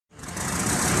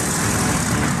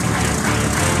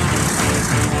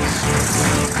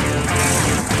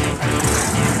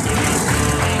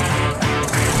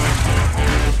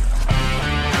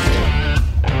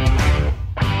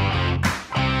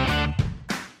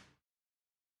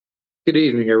Good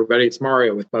evening, everybody. It's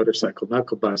Mario with Motorcycle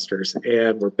Knuckle Busters,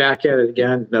 and we're back at it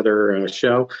again. Another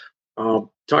show.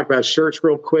 Talk about shirts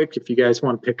real quick. If you guys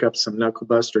want to pick up some Knuckle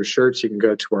Buster shirts, you can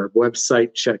go to our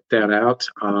website, check that out.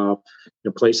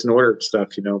 Place an order and stuff.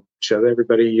 Show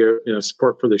everybody your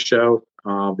support for the show.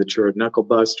 That you're a Knuckle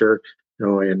Buster.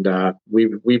 And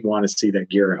we want to see that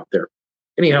gear out there.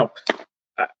 Anyhow,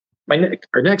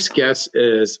 our next guest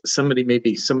is somebody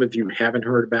maybe some of you haven't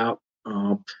heard about.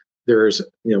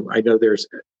 I know there's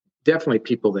definitely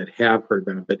people that have heard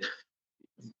about it, but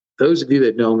those of you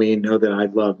that know me know that I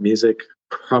love music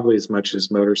probably as much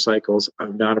as motorcycles.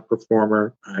 I'm not a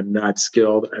performer. I'm not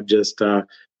skilled. I just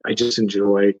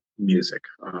enjoy music.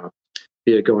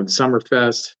 Be it going to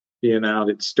Summerfest, being out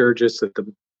at Sturgis at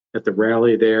the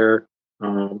rally there,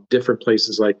 different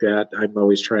places like that. I'm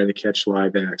always trying to catch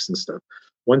live acts and stuff.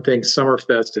 One thing,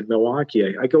 Summerfest in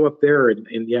Milwaukee, I go up there and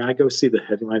I go see the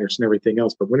headliners and everything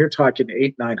else. But when you're talking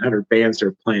 800-900 bands that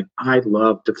are playing, I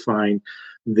love to find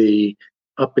the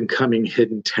up and coming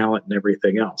hidden talent and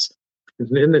everything else.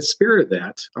 And in the spirit of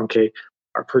that,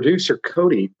 our producer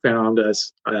Cody found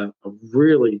us a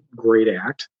really great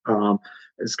act.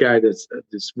 This guy that's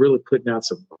really putting out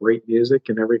some great music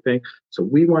and everything. So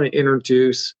we want to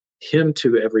introduce him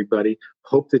to everybody.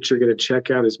 Hope that you're going to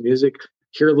check out his music.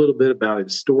 Hear a little bit about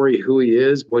his story, who he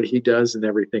is, what he does, and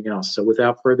everything else. So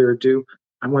without further ado,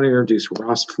 I want to introduce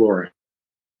Ross Flora.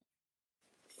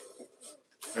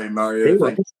 Hey, Mario.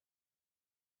 Hey,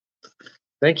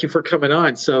 thank you for coming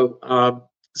on. So,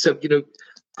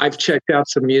 I've checked out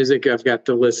some music. I've got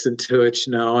to listen to it,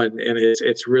 and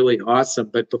it's really awesome.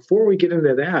 But before we get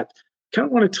into that, kind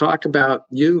of want to talk about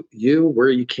you, where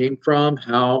you came from,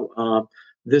 how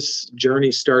this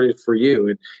journey started for you.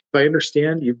 And if I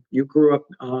understand, you grew up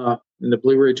in the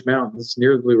Blue Ridge Mountains,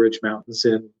 near the Blue Ridge Mountains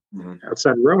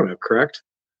outside of Roanoke, correct?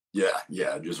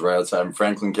 Yeah, just right outside of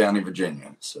Franklin County,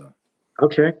 Virginia. So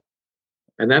okay.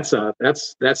 And that's a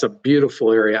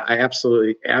beautiful area. I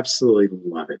absolutely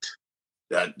love it.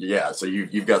 So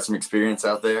you've got some experience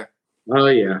out there? Oh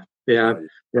yeah.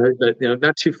 But,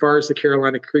 not too far is the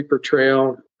Carolina Creeper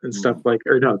Trail and stuff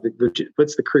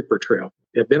what's the Creeper Trail?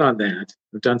 I've been on that.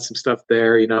 I've done some stuff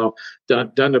there, done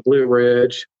the Blue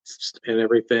Ridge and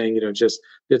everything, just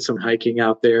did some hiking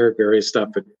out there, various stuff,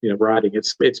 but, riding.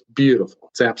 It's beautiful.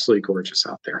 It's absolutely gorgeous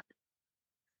out there.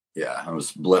 Yeah, I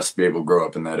was blessed to be able to grow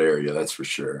up in that area. That's for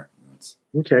sure.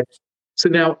 Okay. So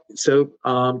now, you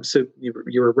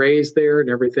were raised there and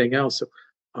everything else. So,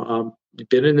 you've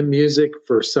been in the music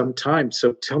for some time.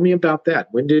 So tell me about that.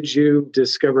 When did you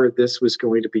discover this was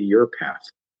going to be your path?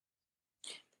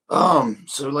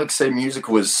 So like I say, music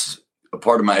was a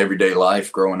part of my everyday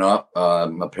life growing up.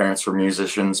 My parents were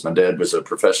musicians. My dad was a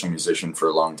professional musician for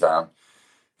a long time,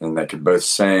 and they could both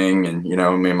sing. And,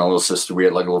 me and my little sister, we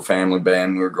had like a little family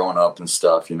band. We were growing up and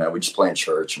stuff, we just play in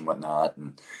church and whatnot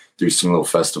and do some little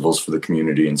festivals for the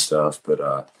community and stuff. But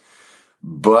I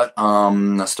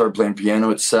started playing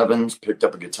piano at 7, picked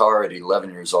up a guitar at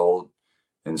 11 years old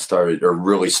and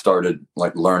really started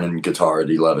like learning guitar at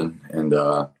 11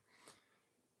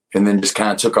 and then just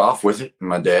kind of took off with it. And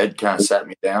my dad kind of sat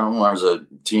me down when I was a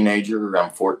teenager,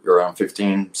 around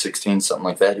 15, 16, something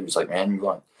like that. He was like, man,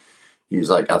 he was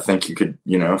like, I think you could,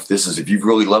 if you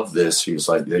really love this, he was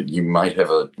like, you might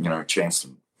have a, chance to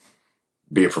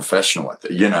be a professional at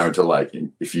it, to like,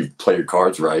 if you play your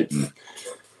cards right and,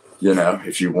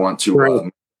 if you want to,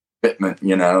 commitment,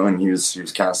 and he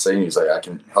was kind of saying, he's like, I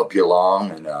can help you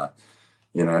along. And,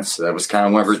 so that was kind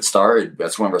of whenever it started.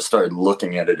 That's whenever I started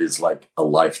looking at it as like a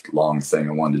lifelong thing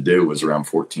I wanted to do, was around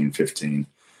 14, 15.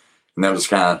 And that was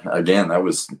kind of, again, that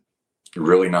was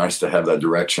really nice to have that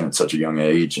direction at such a young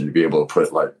age and to be able to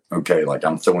put like, okay, like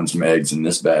I'm throwing some eggs in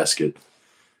this basket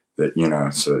that,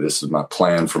 so this is my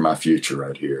plan for my future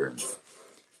right here.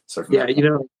 So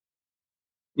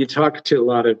you talk to a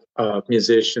lot of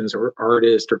musicians or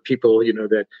artists or people,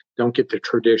 that don't get the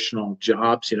traditional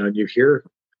jobs, and you hear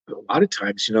a lot of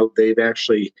times, they've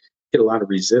actually hit a lot of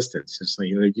resistance. It's like,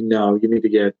 you need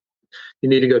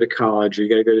to go to college or you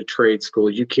got to go to trade school.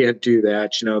 You can't do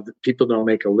that. People don't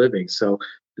make a living. So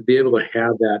to be able to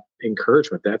have that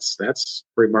encouragement, that's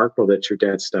remarkable that your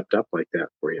dad stepped up like that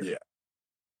for you. Yeah.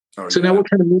 Now what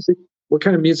kind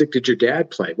of music did your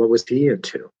dad play? What was he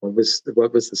into? What was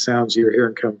the sounds you were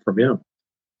hearing come from him?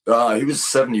 He was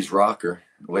a 70s rocker,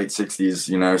 late 60s,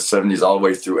 70s all the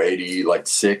way through 80. Like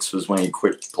 6 was when he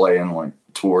quit playing, like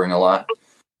touring a lot.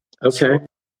 Okay.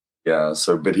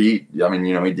 But he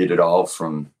did it all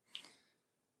from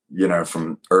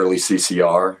early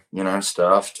CCR,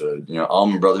 stuff to,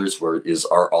 Allman Brothers is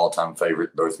our all-time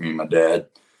favorite, both me and my dad.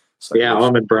 So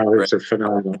Allman Brothers are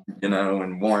phenomenal.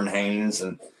 And Warren Haynes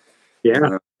and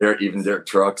Yeah. Even Derek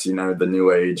Trucks, the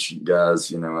new age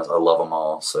guys, I love them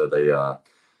all. So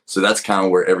so that's kind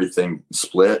of where everything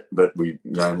split. But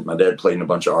my dad played in a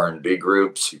bunch of R&B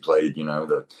groups. He played,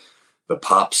 the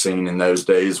pop scene in those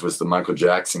days was the Michael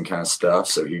Jackson kind of stuff.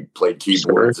 So he played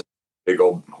keyboards, Sure. big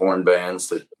old horn bands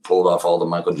that pulled off all the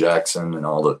Michael Jackson and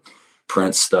all the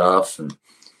Prince stuff, and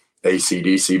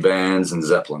AC/DC bands and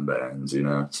Zeppelin bands,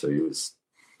 So he was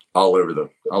all over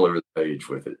the page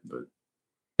with it. But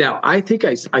Now, I think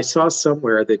I saw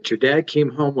somewhere that your dad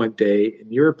came home one day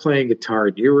and you were playing guitar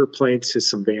and you were playing to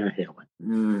some Van Halen.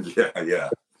 yeah.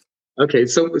 Okay,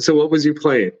 so what was you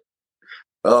playing?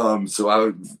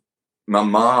 So my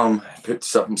mom picked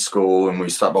us up from school and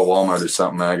we stopped by Walmart or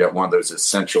something. And I got one of those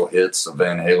essential hits of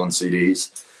Van Halen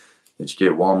CDs that you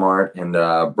get at Walmart, and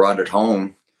brought it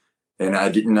home. And I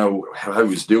didn't know how I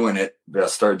was doing it, but I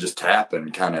started just tapping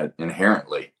kind of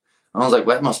inherently. I was like,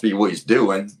 well, that must be what he's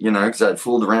doing, because I'd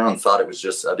fooled around and thought it was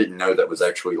just, I didn't know that was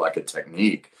actually like a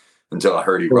technique until I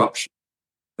heard Eruption.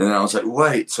 And then I was like,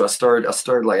 wait. So I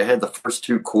started like, I had the first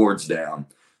two chords down,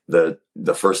 the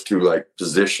first two like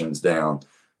positions down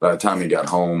by the time he got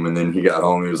home. And then he got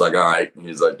home, he was like, all right. And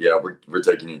he's like, yeah, we're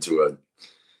taking you to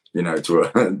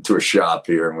to a shop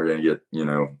here, and we're going to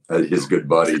get, his good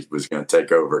buddy was going to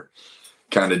take over,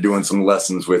 kind of doing some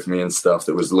lessons with me and stuff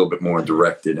that was a little bit more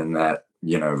directed in that,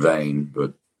 vein.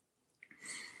 But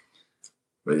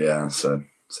yeah, so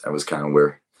that was kind of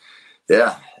where,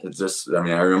 yeah, it's just, I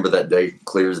remember that day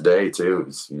clear as day too. It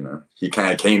was, he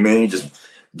kind of came in, he just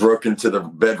broke into the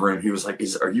bedroom. He was like,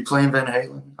 are you playing Van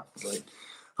Halen?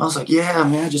 I was like, yeah,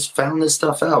 man, I just found this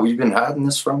stuff out. You've been hiding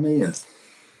this from me? And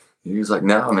he was like,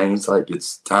 no, man. He's like,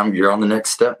 it's time. You're on the next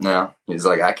step now. He's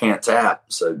like, I can't tap.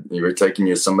 So we're taking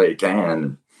you to somebody who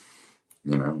can,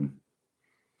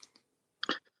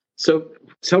 So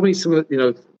tell me some of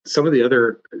the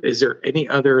other, is there any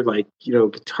other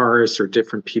guitarists or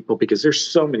different people? Because there's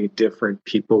so many different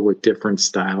people with different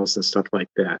styles and stuff like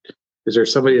that. Is there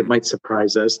somebody that might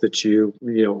surprise us that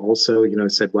also,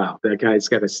 said, wow, that guy's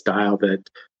got a style that,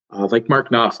 like Mark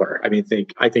Knopfler. I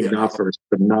think Knopfler is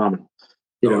phenomenal.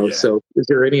 So is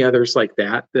there any others like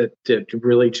that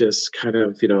really just kind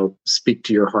of, speak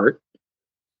to your heart?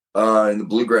 In the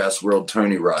bluegrass world,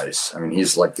 Tony Rice.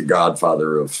 He's like the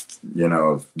godfather of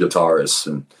guitarists,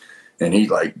 and he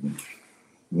like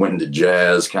went into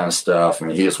jazz kind of stuff.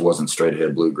 He just wasn't straight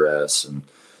ahead bluegrass, and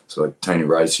so like Tony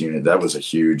Rice unit, that was a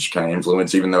huge kind of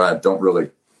influence. Even though I don't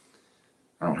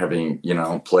have any, I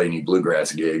don't play any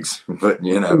bluegrass gigs, but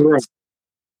Right.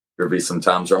 there'll be some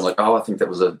times where I'm like, oh, I think that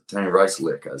was a Tony Rice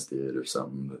lick I did or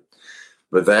something,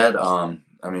 but that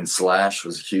Slash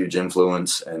was a huge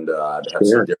influence, and I'd have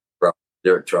to say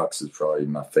Derek Trucks is probably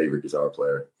my favorite guitar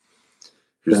player.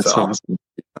 That's awesome.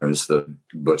 Who's the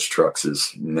Butch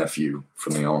Trucks' nephew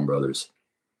from the Allman Brothers.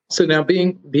 So now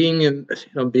being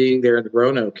there in the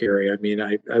Roanoke area,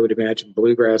 I would imagine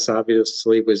bluegrass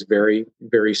obviously was very,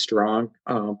 very strong.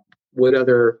 What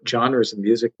other genres of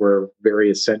music were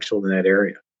very essential in that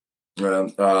area?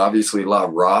 Obviously a lot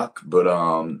of rock, but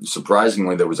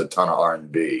surprisingly there was a ton of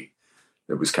R&B.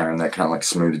 It was kind of that kind of like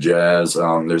smooth jazz.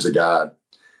 There's a guy,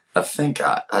 I think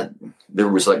there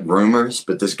was like rumors,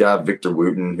 but this guy, Victor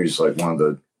Wooten, who's like one of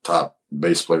the top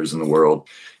bass players in the world,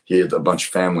 he had a bunch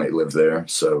of family that lived there.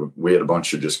 So we had a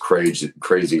bunch of just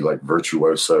crazy like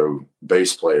virtuoso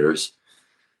bass players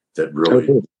that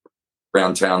really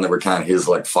around town that were kind of his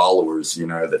like followers,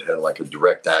 that had like a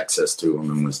direct access to him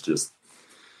and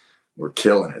were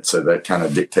killing it. So that kind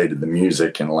of dictated the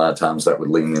music, and a lot of times that would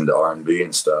lean into R&B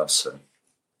and stuff. So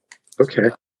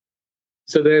okay.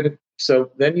 So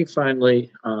then you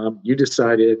finally you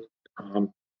decided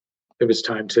it was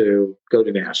time to go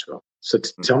to Nashville. So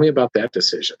tell me about that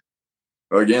decision.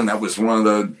 Well, again, that was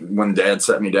when Dad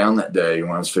sat me down that day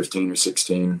when I was 15 or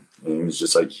 16, and he was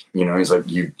just like, he's like,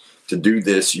 to do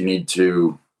this, you need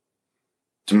to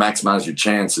maximize your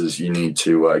chances. You need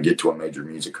to get to a major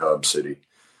music hub city.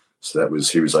 So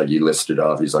he was like, he listed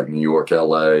off. He's like New York,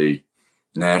 LA,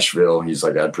 Nashville. He's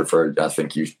like, I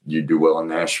think you do well in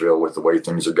Nashville with the way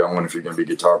things are going. If you're going to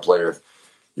be a guitar player,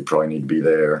 you probably need to be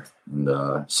there.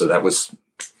 And so that was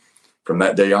from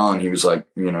that day on. He was like,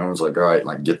 I was like, all right,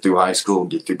 like get through high school,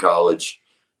 get through college,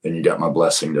 then you got my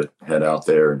blessing to head out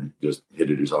there and just hit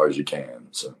it as hard as you can.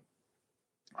 So,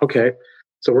 okay.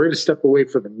 So we're going to step away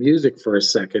from the music for a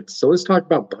second. So let's talk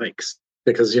about bikes,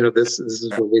 because this is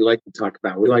what we like to talk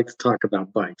about. We like to talk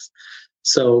about bikes.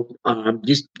 So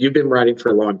you've been riding for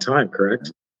a long time,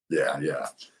 correct? Yeah.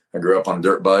 I grew up on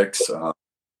dirt bikes.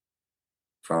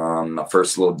 From my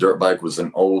first little dirt bike was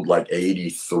an old like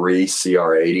 83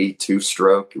 CR80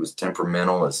 two-stroke. It was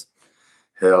temperamental as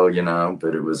hell,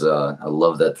 but it was, I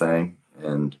love that thing,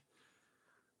 and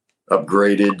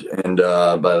upgraded. And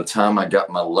by the time I got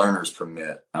my learner's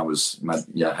permit, I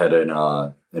had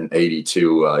an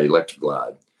 82 electric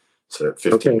glide. So at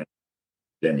 15 Okay.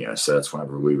 Virginia. So that's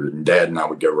whenever Dad and I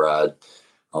would go ride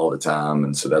all the time.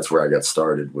 And so that's where I got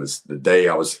started, was the day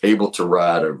I was able to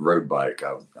ride a road bike,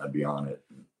 I'd be on it.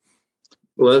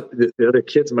 Well, the other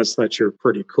kids must thought you were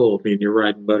pretty cool. I mean, you're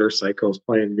riding motorcycles,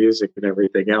 playing music, and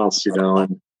everything else,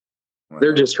 and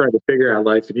they're just trying to figure out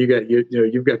life. And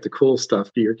you've got the cool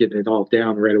stuff. You're getting it all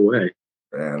down right away.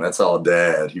 Man, that's all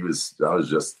Dad. He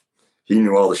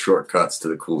knew all the shortcuts to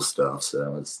the cool stuff.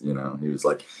 So he was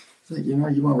like, you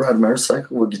want to ride a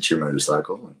motorcycle? We'll get you a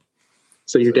motorcycle.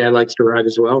 So your dad likes to ride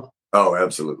as well? Oh,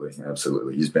 absolutely.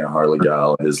 Absolutely. He's been a Harley guy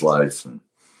all his life. And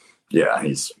yeah,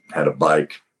 he's had a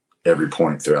bike every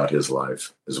point throughout his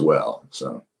life as well.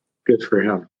 So good for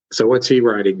him. So what's he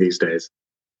riding these days?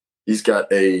 He's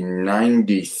got a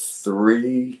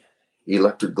 93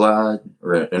 electric glide,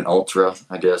 or an Ultra,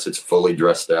 I guess. It's fully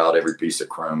dressed out, every piece of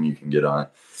chrome you can get on.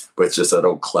 But it's just that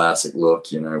old classic look,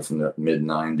 from the mid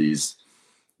 90s.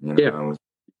 Yeah.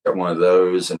 Got one of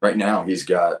those. And right now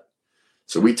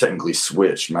so we technically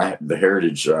switched. The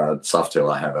Heritage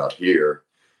Softail I have out here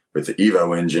with the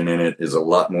Evo engine in it is a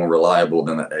lot more reliable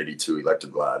than that 82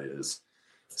 electric glide is.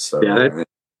 So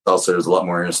also there's a lot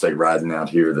more interstate riding out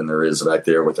here than there is back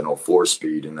there with an old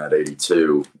 4-speed, in that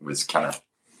 82 was kind of,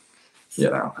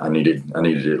 I needed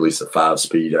at least a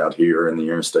 5-speed out here in the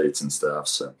interstates and stuff.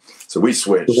 So we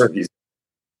switched. Sure. He's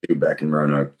back in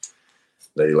Roanoke,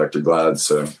 the electric glide.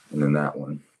 So, and then that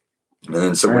one. And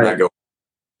then when I go,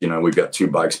 we've got 2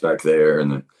 bikes back there,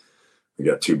 and then we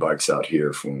got 2 bikes out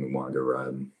here for when we want to go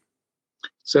riding.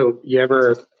 So you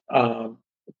ever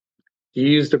you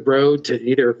use the road to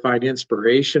either find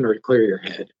inspiration or to clear your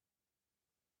head?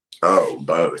 Oh,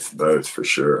 both for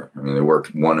sure. I mean, they work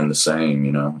one and the same.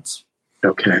 It's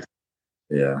okay.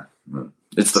 Yeah,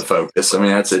 it's the focus. I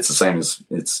mean, it's the same as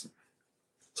it's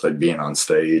like being on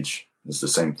stage. It's the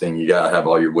same thing. You gotta have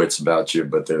all your wits about you,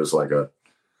 but there's like a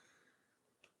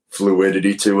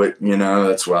fluidity to it.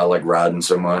 That's why I like riding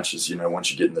so much. Is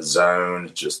once you get in the zone,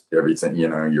 it's just everything.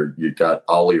 You got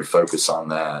all your focus on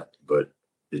that, but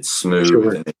it's smooth.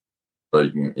 Sure.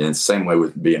 But it's the same way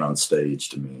with being on stage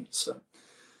to me. So,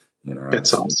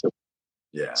 that's awesome.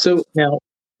 Yeah. So now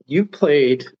you've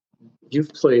played,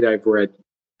 I've read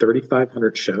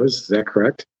 3,500 shows. Is that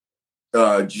correct?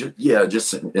 Yeah,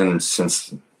 just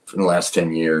since for the last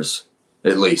 10 years,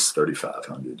 at least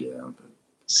 3,500. Yeah.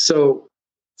 So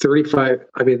 35.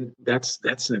 I mean, that's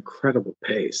an incredible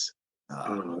pace.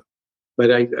 But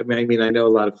I mean, I know a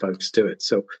lot of folks do it.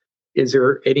 So, is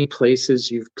there any places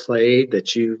you've played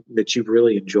that you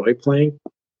really enjoy playing?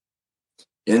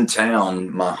 In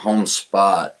town, my home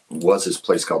spot was this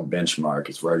place called Benchmark.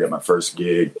 It's where I got my first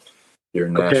gig here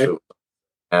in Nashville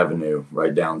Avenue,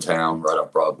 right downtown, right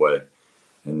off Broadway.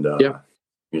 And your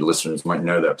listeners might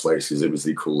know that place because it was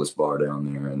the coolest bar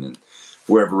down there. And then,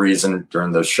 for whatever reason,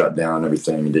 during the shutdown and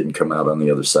everything, it didn't come out on the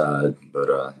other side.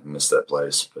 But I missed that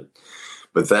place.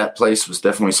 But that place was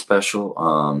definitely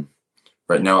special.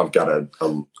 Right now, I've got a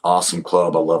awesome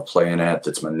club I love playing at.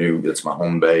 That's my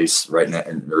home base right now,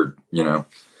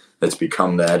 that's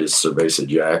become that is Cerveza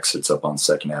Jack's. It's up on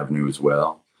 2nd Avenue as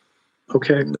well.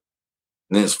 Okay. And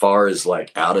then as far as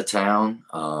like out of town,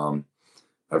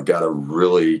 I've got I don't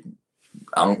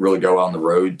really go on the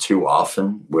road too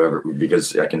often,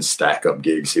 because I can stack up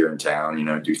gigs here in town.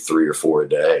 Do 3 or 4 a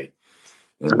day.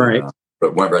 And, right.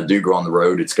 But whenever I do go on the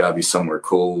road, it's got to be somewhere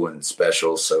cool and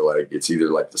special. So like it's either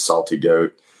like the Salty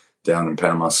Goat down in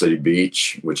Panama City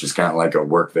Beach, which is kind of like a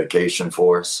work vacation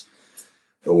for us,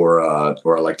 or I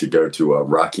like to go to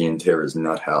Rocky and Tara's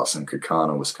Nut House in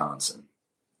Kaukauna, Wisconsin.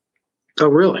 Oh,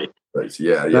 really? But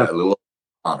yeah, a little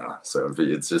Kaukauna. So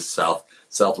it's just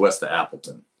southwest of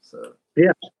Appleton. So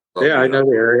yeah, I know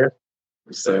the area.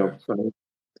 So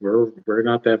we're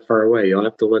not that far away. You'll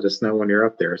have to let us know when you're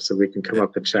up there so we can come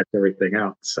up and check everything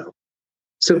out. So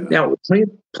now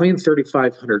playing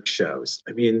 3,500 shows.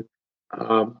 I mean,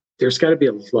 there's got to be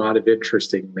a lot of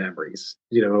interesting memories,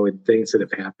 and things that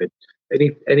have happened.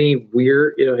 Any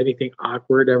weird, anything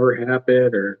awkward ever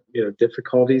happened, or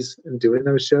difficulties in doing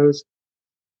those shows?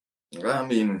 I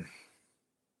mean,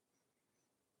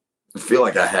 I feel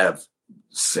like I have.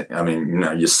 I mean,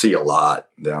 you see a lot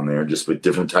down there, just with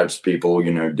different types of people,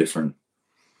 different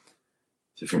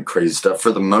crazy stuff.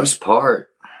 For the most part,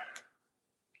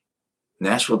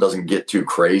 Nashville doesn't get too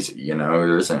crazy,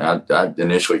 There isn't. I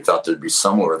initially thought there'd be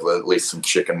somewhere with at least some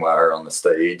chicken wire on the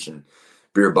stage and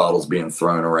beer bottles being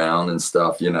thrown around and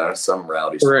stuff, some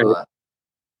rowdy spot.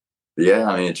 Yeah,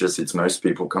 I mean, it's most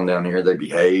people come down here, they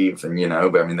behave, and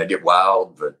but I mean, they get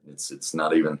wild, but it's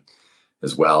not even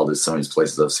as wild as some of these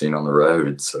places I've seen on the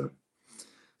road. So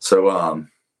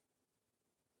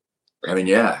I mean,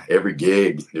 yeah, every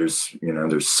gig there's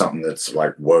something that's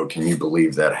like, whoa, can you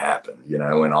believe that happened? In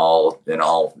all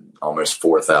almost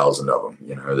 4,000 of them,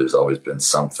 there's always been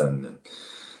something, and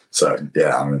so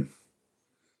yeah, I mean.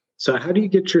 So how do you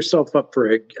get yourself up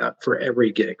for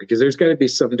every gig? Because there's got to be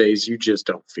some days you just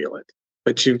don't feel it,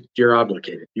 but you're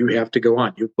obligated. You have to go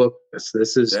on. You book this.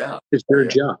 This is Yeah, it's your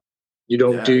job. You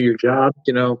don't do yeah. your job,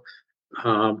 you're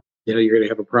going to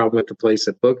have a problem with the place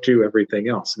that booked you. Everything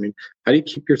else. I mean, how do you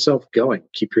keep yourself going?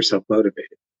 Keep yourself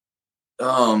motivated?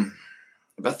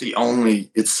 About the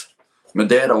only it's my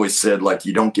dad always said, like,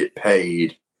 you don't get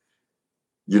paid.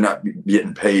 You're not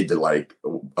getting paid to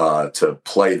to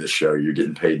play the show. You're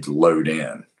getting paid to load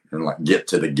in and like get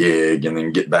to the gig and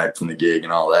then get back from the gig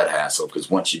and all that hassle. Because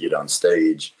once you get on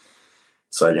stage,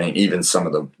 it's like, even some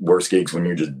of the worst gigs when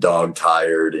you're just dog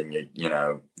tired and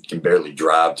you can barely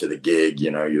drive to the gig.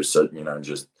 You're so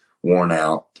just worn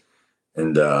out,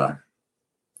 and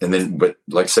then but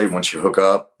like say once you hook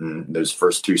up and those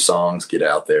first two songs get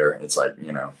out there, it's like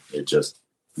it just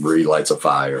relights a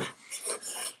fire.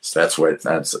 So I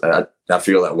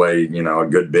feel that way, a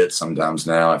good bit sometimes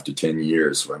now after 10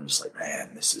 years, where I'm just like,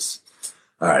 man, this is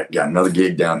all right. Got another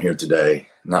gig down here today.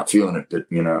 Not feeling it, but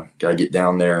got to get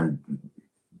down there and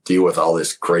deal with all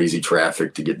this crazy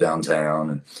traffic to get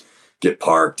downtown and get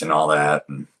parked and all that.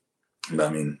 And I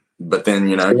mean, but then,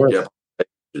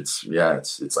 it's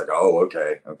like, oh,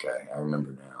 okay. I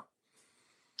remember now.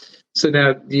 So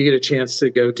now do you get a chance to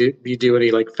go do you do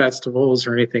any like festivals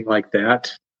or anything like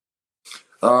that?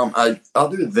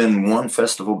 Other than one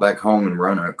festival back home in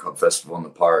Roanoke called Festival in the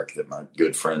Park that my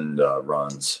good friend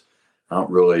runs, I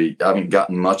haven't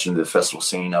gotten much into the festival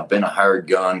scene. I've been a hired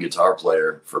gun guitar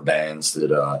player for bands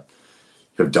that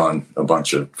have done a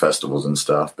bunch of festivals and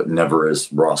stuff, but never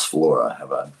as Ross Flora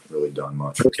have I really done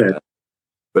much. Okay. With that.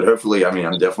 But hopefully, I mean,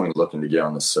 I'm definitely looking to get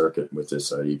on the circuit with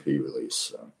this EP release.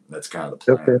 So that's kind of the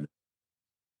plan. Okay.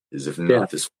 Is if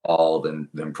not this fall, then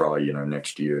probably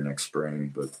next year, next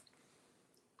spring. But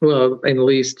Well, at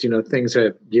least, things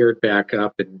have geared back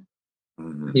up and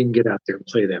mm-hmm. you can get out there and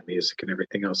play that music and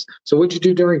everything else. So what'd you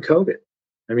do during COVID?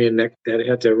 I mean, that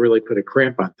had to really put a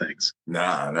cramp on things.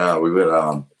 No, we would.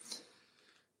 I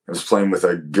was playing with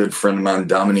a good friend of mine,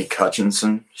 Dominique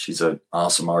Hutchinson. She's an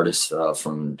awesome artist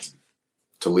from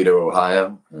Toledo,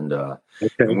 Ohio. And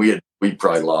we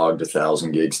probably logged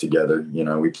 1,000 gigs together.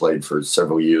 We played for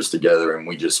several years together, and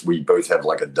we both have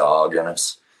like a dog in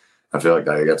us. I feel like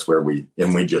that's where we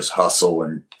just hustle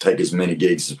and take as many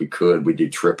gigs as we could. We do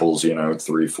triples,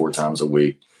 3-4 times a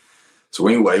week. So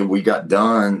anyway, we got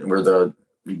done.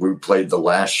 We played the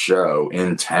last show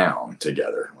in town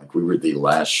together. Like we were the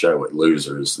last show at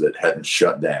Losers that hadn't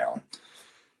shut down.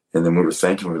 And then we were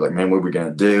like, man, what are we going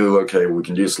to do? Okay, we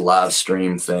can do this live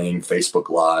stream thing, Facebook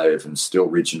Live, and still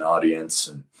reach an audience.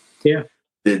 And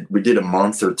we did a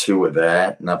month or two of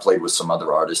that, and I played with some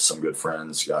other artists, some good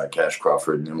friends, Cash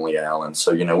Crawford and Emily Allen.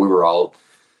 So, we were all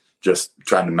just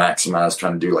trying to maximize,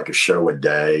 trying to do like a show a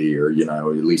day or,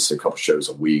 at least a couple shows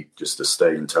a week just to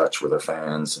stay in touch with our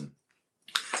fans and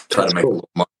try to make a little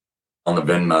money on the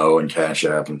Venmo and Cash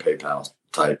App and PayPal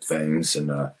type things. And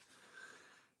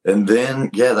then,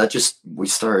 we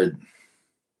started,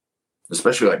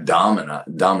 especially like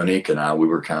Dominique and I, we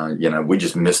were kind of, we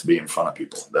just missed being in front of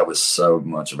people. That was so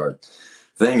much of our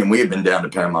thing. And we had been down to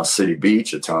Panama City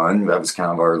Beach a ton. That was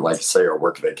kind of our, like say, our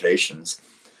work vacations.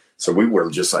 So we were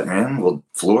just like, man, well,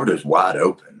 Florida's wide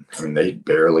open. I mean, they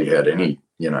barely had any,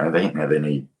 they didn't have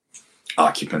any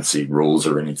occupancy rules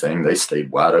or anything. They stayed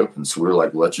wide open. So we were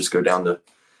like, let's just go down to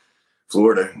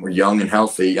Florida. We're young and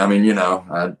healthy. I mean,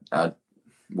 I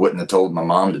wouldn't have told my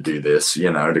mom to do this,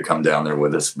 to come down there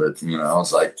with us. But, I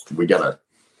was like, we got to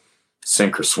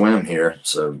sink or swim here.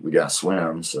 So we got to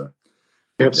swim. So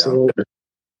absolutely.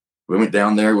 We went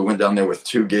down there. We went down there with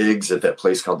 2 gigs at that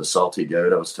place called the Salty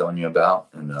Goat I was telling you about.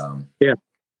 And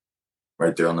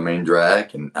right there on the main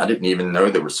drag. And I didn't even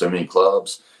know there were so many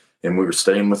clubs. And we were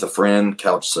staying with a friend,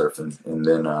 couch surfing. And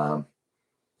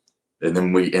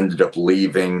then we ended up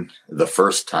leaving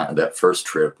that first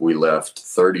trip. We left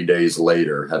 30 days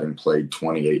later, having played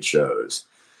 28 shows.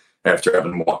 After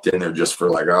having walked in there just for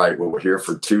like, all right, well, we're here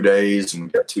for 2 days and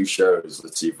we got 2 shows.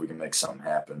 Let's see if we can make something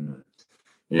happen.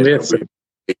 We hit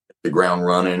the ground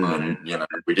running, and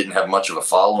we didn't have much of a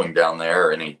following down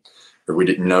there. Or we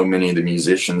didn't know many of the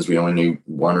musicians. We only knew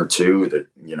 1 or 2 that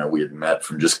we had met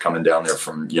from just coming down there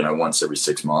from once every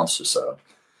 6 months or so.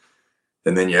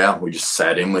 And then, we just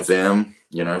sat in with them,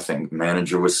 I think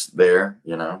manager was there,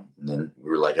 and then we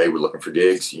were like, hey, we're looking for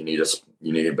gigs. You need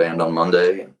a band on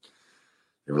Monday. And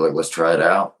they were like, let's try it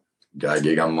out. Got a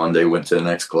gig on Monday, went to the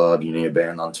next club. You need a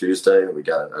band on Tuesday. We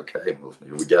got it. Okay, well,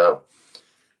 here we go.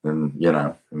 And,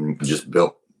 and we just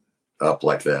built up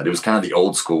like that. It was kind of the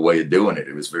old school way of doing it.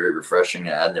 It was very refreshing.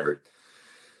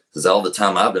 Because all the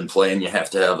time I've been playing, you have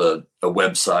to have a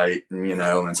website,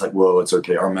 and it's like, well, it's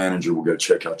okay. Our manager will go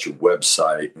check out your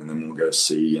website, and then we'll go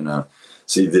see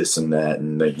this and that,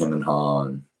 and they him and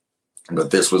han.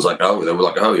 But this was like, they were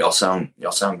like, oh, y'all sound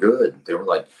good. They were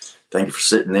like, thank you for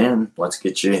sitting in. Let's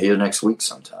get you here next week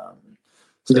sometime.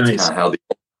 So Nice. That's kind of how they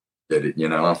did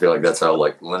it. I feel like that's how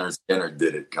like Leonard Skinner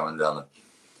did it coming down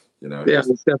the, Yeah,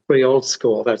 it's definitely old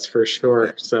school. That's for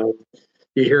sure. So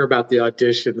you hear about the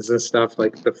auditions and stuff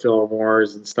like the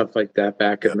Fillmores and stuff like that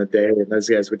back in the day, and those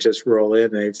guys would just roll in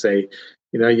and they'd say,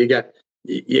 you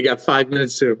got 5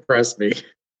 minutes to impress me.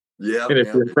 Yeah. And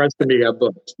if you impressed me, you got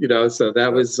booked. So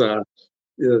that was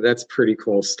that's pretty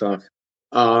cool stuff.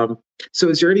 So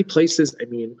is there any places, I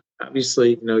mean,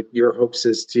 obviously, your hopes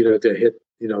is to hit,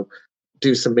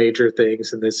 do some major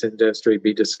things in this industry,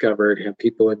 be discovered, have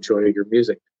people enjoy your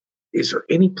music. Is there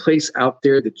any place out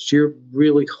there that you're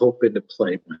really hoping to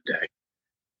play one day?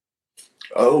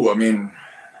 Oh, I mean,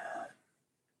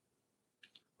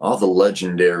 all the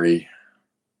legendary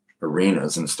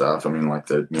arenas and stuff. I mean, like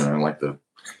the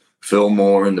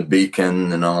Fillmore and the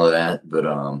Beacon and all of that. But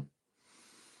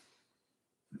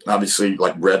obviously,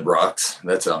 like Red Rocks,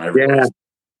 that's on every place.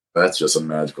 That's just a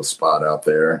magical spot out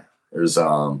there. There's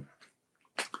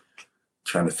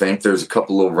trying to think. There's a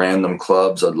couple little random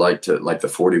clubs I'd like the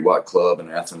 40 Watt Club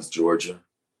in Athens, Georgia.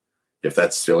 If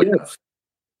that's still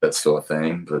that's still a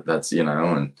thing, but that's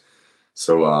and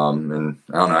so and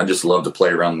I don't know. I just love to play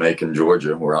around Macon,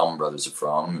 Georgia, where Allman Brothers are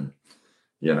from,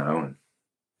 and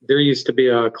there used to be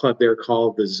a club there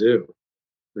called the Zoo.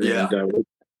 And,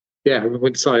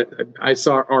 I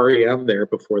saw REM there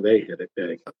before they hit it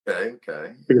big.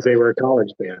 Okay. Because they were a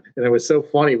college band. And it was so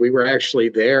funny. We were actually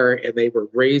there and they were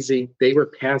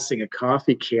passing a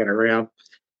coffee can around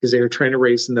because they were trying to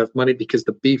raise enough money because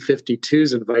the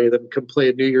B-52s invited them to come play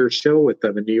a New Year's show with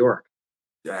them in New York.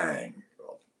 Dang.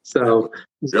 So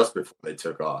just before they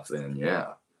took off then,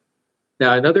 yeah.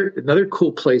 Now another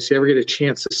cool place, you ever get a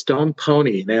chance, is Stone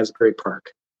Pony in Asbury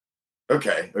Park.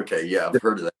 Okay, yeah, I've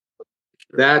heard of that.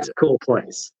 That's a cool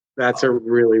place. That's a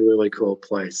really, really cool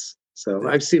place. So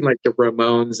I've seen like the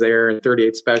Ramones there and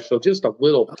 38 Special, just a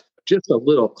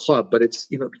little club, but it's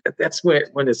that's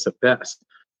when it's the best.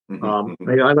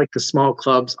 I like the small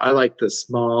clubs. I like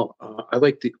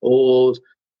the old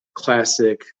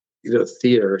classic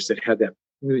theaters that had that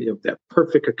that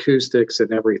perfect acoustics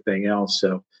and everything else.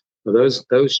 So those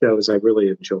shows I really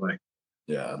enjoy.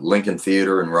 Yeah, Lincoln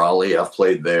Theater in Raleigh. I've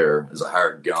played there as a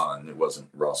hired gun. It wasn't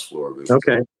Ross Flora.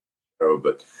 Okay.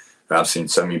 But I've seen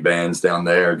so many bands down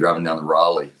there driving down to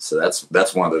Raleigh. So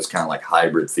that's one of those kind of like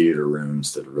hybrid theater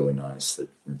rooms that are really nice that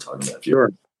you're talking about.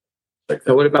 Sure.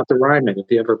 So what about the Ryman? Have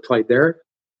you ever played there?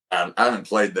 I haven't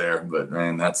played there, but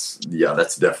man, that's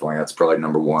probably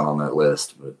number one on that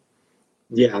list. But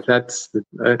yeah,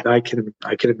 I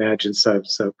can imagine so.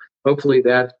 So hopefully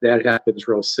that happens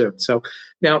real soon. So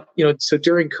now, so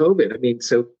during COVID, I mean,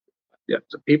 so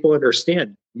people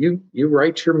understand you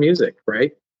write your music,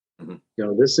 right?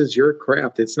 Mm-hmm. This is your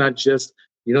craft. It's not just,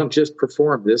 you don't just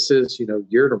perform. This is,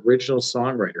 you're an original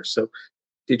songwriter. So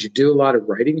did you do a lot of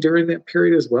writing during that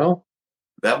period as well?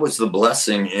 That was the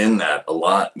blessing in that a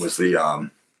lot was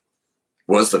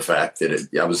the fact that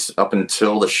I was up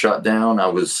until the shutdown. I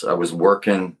was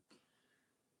working.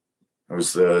 I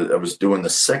was doing the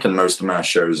second most amount of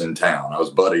shows in town. I was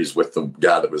buddies with the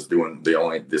guy that was doing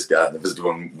this guy that was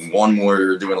doing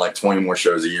doing like 20 more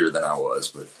shows a year than I was,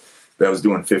 but I was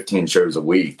doing 15 shows a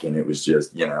week. And it was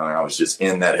just, I was just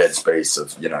in that headspace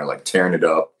of, like tearing it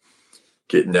up,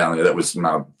 getting down there. That was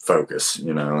my focus,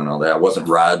 and all that. I wasn't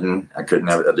riding. I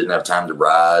didn't have time to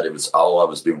ride. It was all I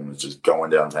was doing was just going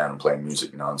downtown and playing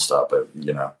music nonstop,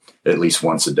 at least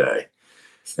once a day.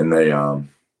 And they, and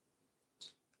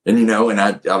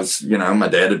I was, my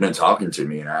dad had been talking to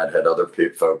me, and I had other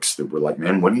folks that were like,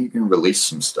 man, when are you going to release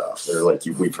some stuff? They're like,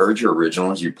 we've heard your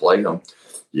originals, you play them.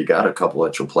 You got a couple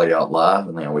that you'll play out live,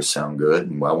 and they always sound good.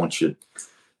 And why won't you,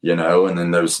 and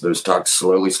then those talks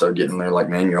slowly start getting there. Like,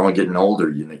 man, you're only getting older.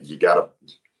 You gotta,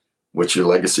 what's your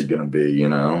legacy going to be,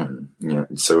 And,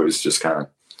 so it was just kind of,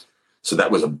 so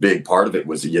that was a big part of it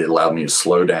was it allowed me to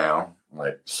slow down,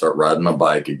 like start riding my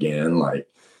bike again, like,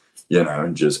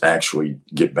 and just actually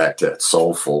get back to that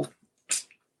soulful,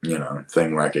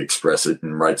 thing where I could express it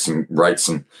and write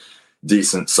some,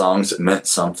 decent songs that meant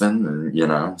something. And, you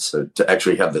know, so to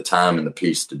actually have the time and the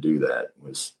peace to do that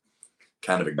was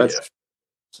kind of a gift.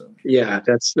 So yeah,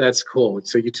 that's cool.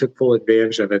 So you took full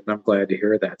advantage of it, and I'm glad to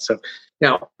hear that. So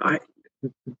now, am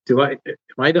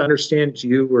I to understand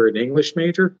you were an English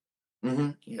major?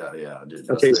 Yeah, I did.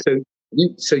 Okay,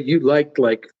 so you liked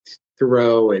like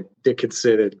Thoreau and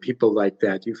Dickinson and people like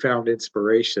that. You found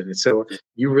inspiration, and so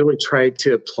you really tried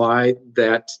to apply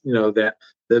that, you know, that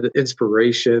the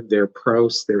inspiration, their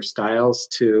prose, their styles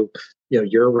to, you know,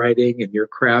 your writing and your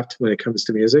craft when it comes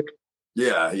to music.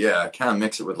 Yeah, I kind of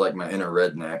mix it with like my inner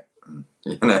redneck,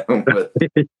 you know, but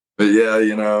yeah,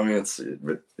 you know, I mean,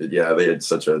 yeah, they had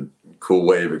such a cool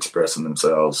way of expressing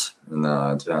themselves, and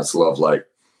I just love, like,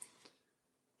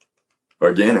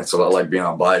 again, it's a lot like being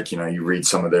on a bike. You know, you read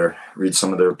some of their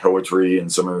poetry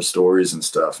and some of their stories and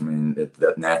stuff. I mean,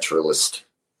 that naturalist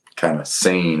kind of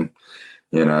scene.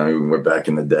 You know, we're back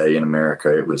in the day in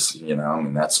America. It was, you know, I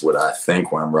mean, that's what I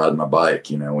think when I'm riding my bike.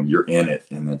 You know, when you're in it,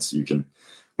 and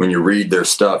when you read their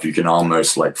stuff, you can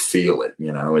almost like feel it.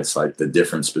 You know, it's like the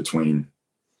difference between,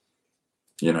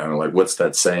 you know, like what's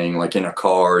that saying? Like in a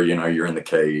car, you know, you're in the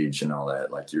cage and all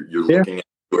that. Like you're looking at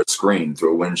through a screen,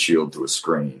 through a windshield, through a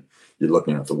screen. You're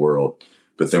looking at the world.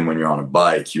 But then when you're on a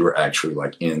bike, you're actually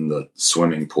like in the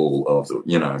swimming pool of the,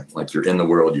 you know, like you're in the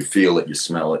world. You feel it, you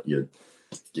smell it,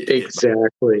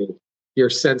 Exactly. Your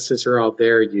senses are all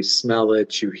there. You smell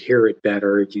it, you hear it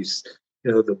better. You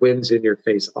know, the wind's in your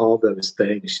face, all those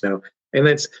things, you know. And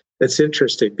that's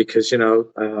interesting because, you know,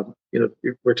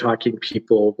 we're talking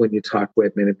people, when you talk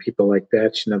Whitman and people like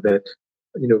that, you know, that,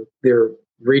 you know, they're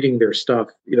reading their stuff,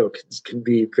 you know, can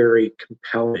be very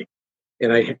compelling.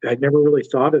 And I never really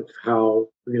thought of how,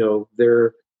 you know,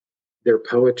 their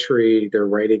poetry, their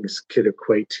writings could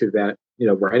equate to that, you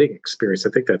know, writing experience. I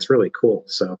think that's really cool.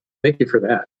 So thank you for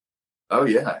that. Oh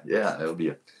yeah. It'll be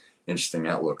an interesting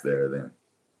outlook there then.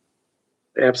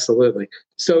 Absolutely.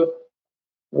 So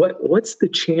what's the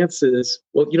chances?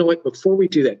 Well, you know what, before we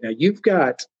do that, now you've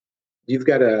got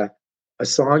a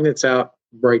song that's out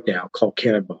right now called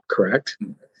Cannonball, correct?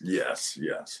 Yes.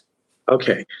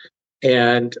 Okay.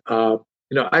 And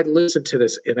you know, I listened to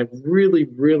this and I really,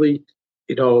 really,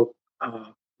 you know,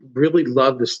 really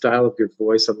love the style of your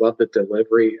voice. I love the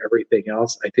delivery, everything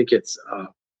else. I think it's,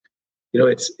 you know,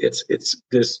 it's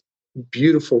this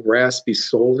beautiful raspy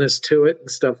soulness to it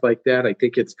and stuff like that. I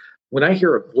think it's, when I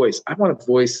hear a voice, I want a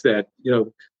voice that, you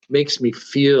know, makes me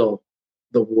feel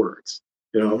the words.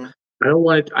 You know, I don't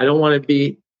want to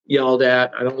be yelled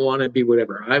at. I don't want to be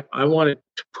whatever. I want it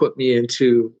to put me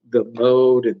into the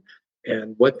mode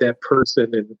and what that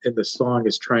person in the song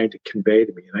is trying to convey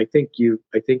to me. And I think you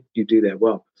do that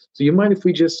well. So you mind if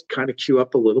we just kind of cue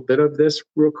up a little bit of this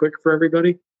real quick for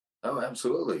everybody? Oh,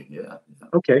 absolutely. Yeah.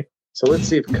 Okay. So let's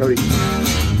see if Cody.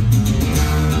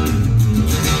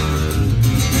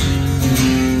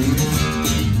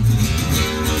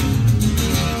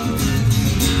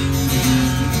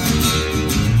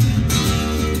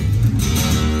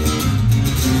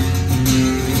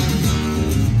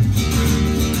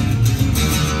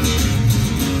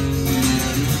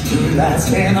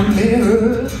 Lights in the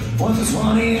mirror,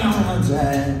 120 on the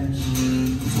dash.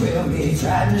 Well, me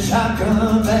tried to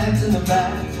shotgun back to the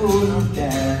back for no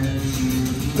dash.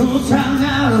 No time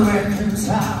now to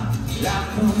reconcile, life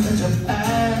comes at your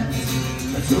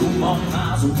fast. 2 more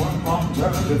miles and 1 more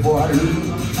turn before I lose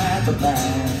them at the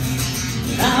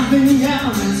pass. And I've been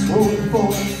down this road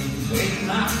before, waiting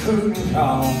my curtain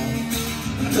call.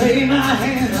 And I lay my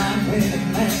hand like any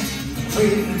man,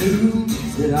 afraid to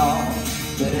lose it all.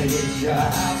 Better get your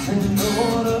house in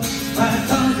order, right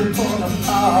comes before the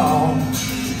fall.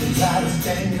 You can try to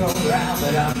stand your ground,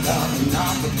 but I'm coming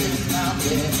off of this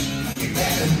mountain like a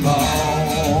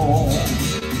cannonball.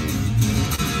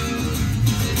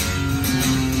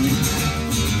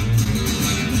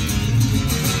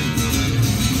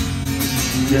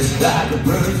 Just like a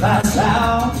bird flies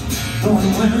out,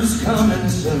 knowing winter's coming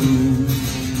soon.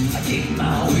 I keep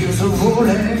my wheels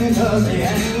a-rolling, cause they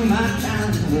ain't my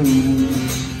time to lose.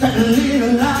 That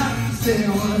little life said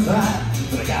was right,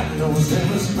 but I got no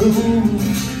silver spoon.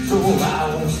 So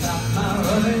I won't stop my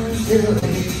running till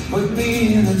they put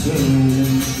me in the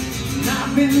tune. And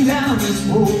I've been down this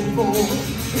road before,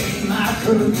 ain't my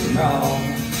curtain call.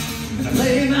 And I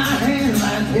lay my hand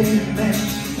like any man,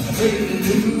 afraid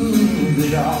to lose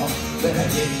it all. Better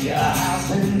get your house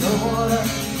in order,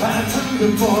 right time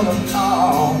before the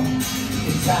fall.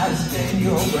 You try to stand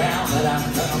your ground, but I'm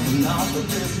coming off of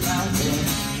this mountain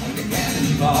like a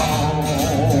cannonball.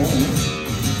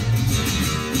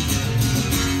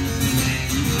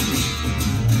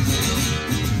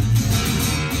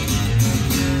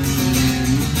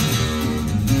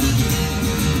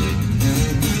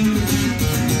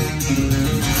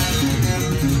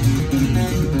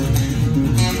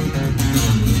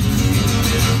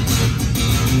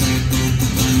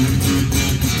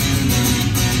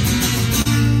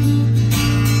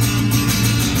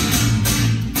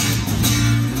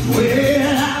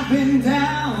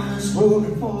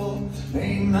 looking for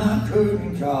ain't my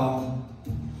curtain call.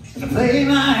 And I play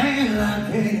my hand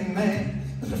like any man,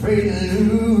 but afraid to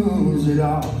lose it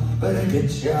all. Better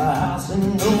get your house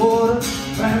in order,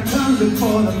 time comes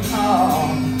before the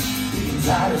call. You can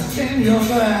try to stand your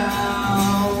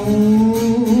ground.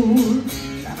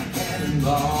 I'm a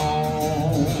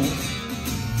cannonball.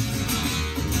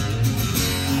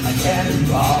 I'm a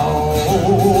cannonball.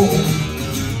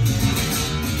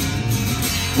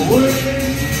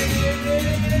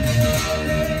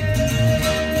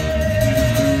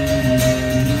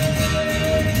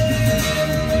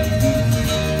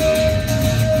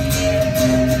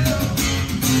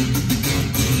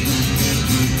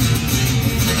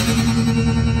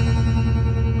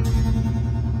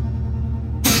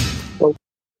 Well,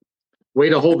 way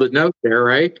to hold the note there,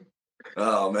 right?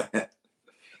 Oh man.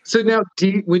 So now,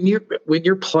 when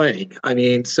you're playing, I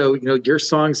mean, so your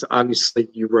songs, obviously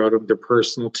you wrote them; they're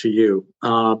personal to you.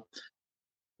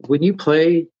 When you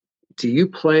play, do you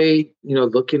play,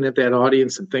 looking at that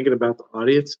audience and thinking about the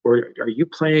audience, or are you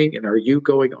playing and are you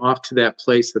going off to that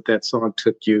place that song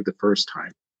took you the first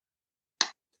time?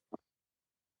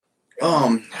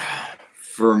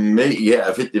 For me,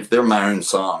 yeah. If they're my own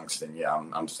songs, then yeah,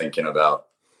 I'm thinking about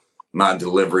my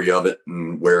delivery of it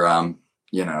and where I'm.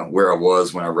 Where I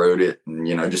was when I wrote it, and,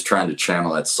 just trying to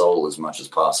channel that soul as much as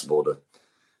possible to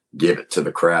give it to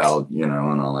the crowd, and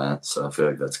all that. So I feel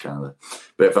like that's kind of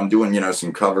but if I'm doing,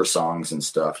 some cover songs and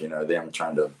stuff, then I'm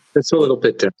trying to. It's a little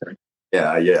bit different.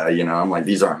 Yeah. I'm like,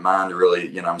 these aren't mine to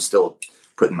really, I'm still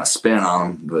putting my spin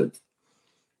on them,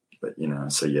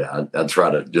 but, so yeah, I try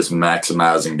to just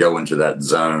maximize and go into that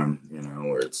zone,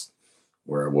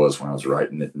 where I was when I was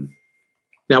writing it.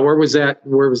 Now, where was that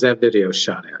video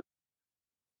shot at?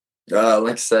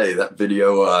 Like I say, that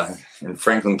video in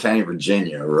Franklin County,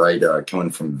 Virginia, right, coming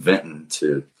from Vinton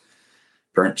to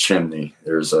Burnt Chimney.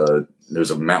 There's a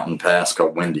mountain pass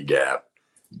called Windy Gap.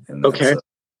 And okay.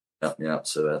 Yep.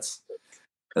 So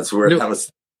that's where I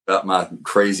was about my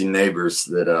crazy neighbors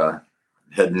that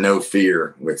had no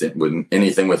fear with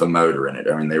anything with a motor in it.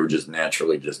 I mean, they were just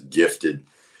naturally just gifted.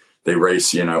 They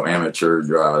race, amateur.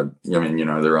 They're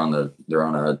on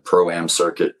a pro-am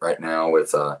circuit right now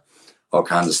with all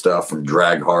kinds of stuff from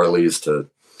drag Harleys to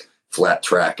flat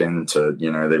tracking to,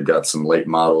 they've got some late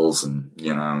models and,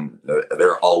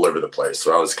 they're all over the place.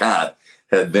 So I was kind of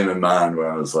had them in mind when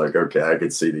I was like, okay, I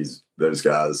could see those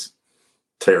guys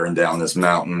tearing down this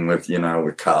mountain with,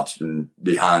 with cops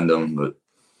behind them, but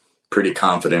pretty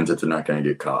confident that they're not going to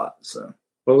get caught. So,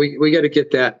 well, we got to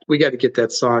get that. We got to get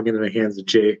that song into the hands of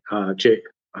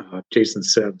Jason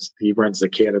Sims. He runs the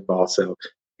Cannonball, so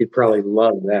he'd probably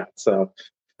love that. So.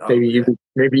 Maybe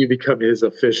you become his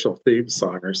official theme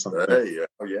song or something. Hey,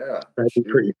 yeah, that'd be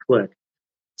pretty slick.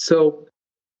 So,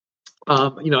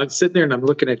 I'm sitting there and I'm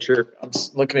looking at your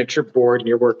board and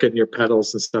you're working your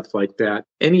pedals and stuff like that.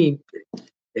 Any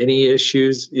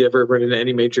issues? You ever run into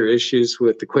any major issues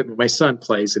with equipment? My son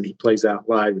plays and he plays out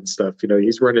live and stuff.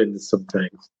 He's running into some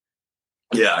things.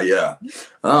 Yeah.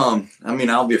 I'll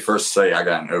be first to say I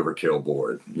got an overkill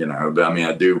board.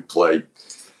 But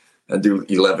I do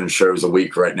 11 shows a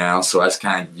week right now, so I just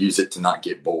kind of use it to not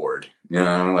get bored.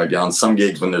 Like on some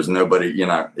gigs when there's nobody,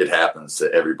 it happens to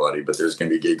everybody, but there's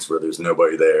going to be gigs where there's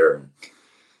nobody there. And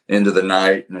end of the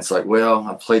night, and it's like, well,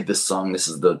 I played this song. This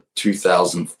is the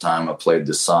 2000th time I played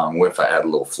this song. What if I add a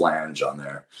little flange on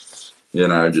there?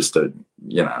 Just to,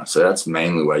 so that's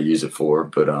mainly what I use it for.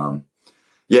 But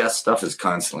yeah, stuff is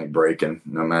constantly breaking,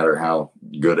 no matter how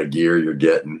good a gear you're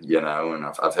getting, and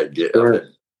I've had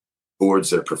boards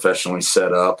that are professionally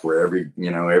set up where every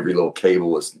little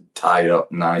cable is tied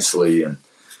up nicely and,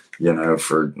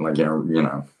 for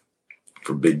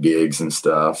for big gigs and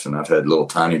stuff. And I've had little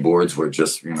tiny boards where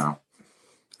just, a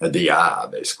DI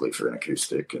basically for an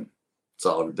acoustic, and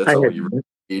that's all you really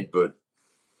need. But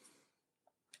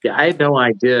yeah, I had no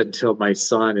idea until my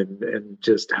son and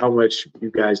just how much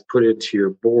you guys put into your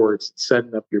boards,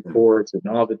 setting up your boards and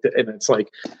all and it's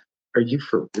like, are you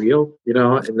for real? And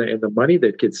the money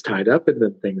that gets tied up in the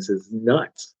things is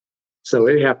nuts. So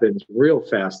it happens real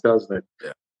fast, doesn't it?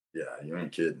 Yeah, you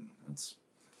ain't kidding.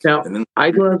 I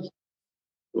love.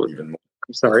 Even more.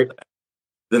 I'm sorry.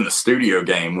 Then the studio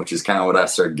game, which is kind of what I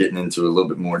started getting into a little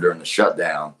bit more during the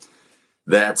shutdown.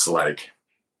 That's like,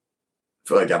 I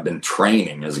feel like I've been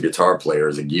training as a guitar player,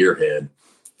 as a gearhead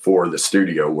for the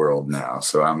studio world now.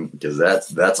 So because that's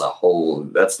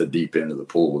the deep end of the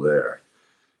pool there.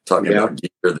 Talking about gear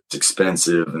that's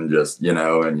expensive and just,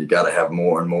 and you got to have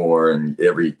more and more, and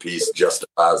every piece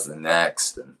justifies the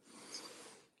next. And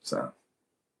so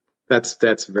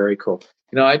that's very cool.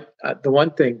 The one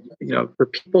thing, for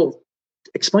people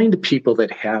explain to people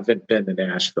that haven't been to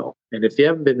Nashville. And if you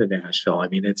haven't been to Nashville, I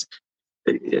mean, it's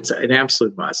an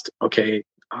absolute must. Okay.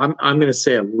 I'm going to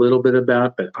say a little bit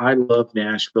about, but I love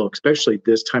Nashville, especially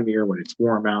this time of year when it's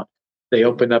warm out. They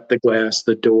open up the glass,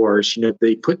 the doors,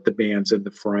 they put the bands in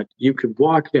the front. You can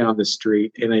walk down the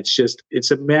street and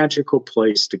it's a magical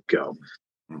place to go.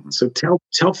 Mhm. So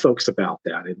tell folks about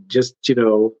that and just, give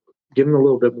them a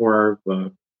little bit more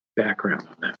background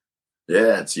on that.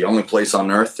 Yeah, it's the only place on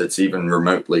earth that's even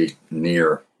remotely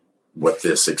near what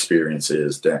this experience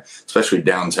is, especially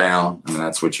downtown. I mean,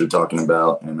 that's what you're talking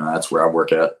about, and that's where I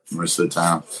work at most of the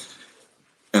time.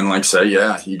 And like I say,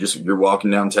 yeah, you're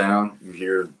walking downtown, you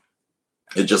hear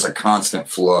it's just a constant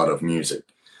flood of music,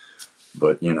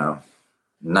 but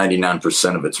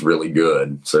 99% of it's really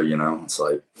good. So it's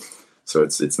like,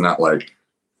 it's not like,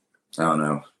 I don't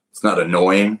know, it's not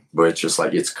annoying, but it's just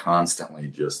like it's constantly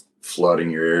just flooding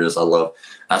your ears.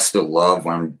 I still love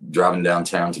when I'm driving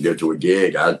downtown to go to a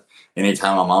gig.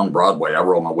 Anytime I'm on Broadway, I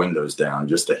roll my windows down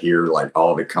just to hear like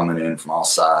all of it coming in from all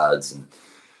sides and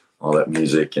all that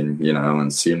music, and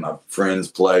and seeing my friends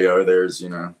play. Oh, there's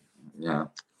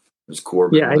there's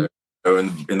Corbin. Yeah,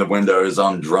 in the windows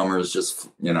on drummers just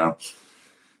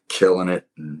killing it,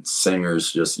 and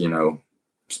singers just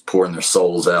pouring their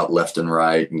souls out left and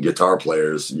right, and guitar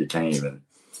players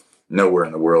nowhere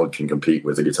in the world can compete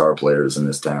with the guitar players in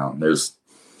this town.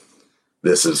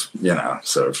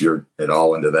 So if you're at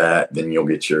all into that, then you'll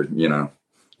get your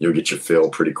fill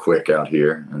pretty quick out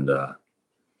here. And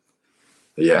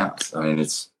yeah, I mean,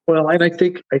 it's, well, and I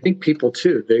think people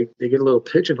too, they get a little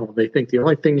pigeonholed. They think the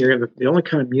only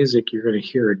kind of music you're gonna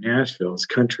hear in Nashville is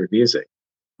country music.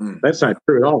 That's not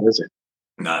true at all, is it?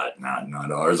 Not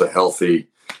at all. There's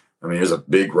a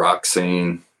big rock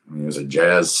scene. There's a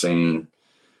jazz scene.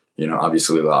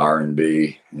 Obviously the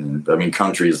R&B, and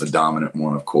country is the dominant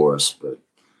one, of course, but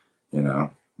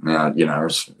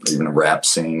there's even a rap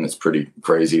scene that's pretty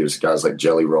crazy. There's guys like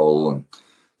Jelly Roll and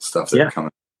stuff that are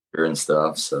coming here and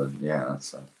stuff. So yeah.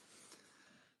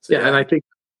 Yeah, and I think,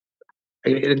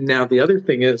 and now the other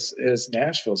thing is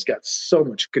Nashville's got so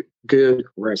much good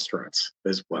restaurants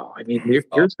as well. I mean,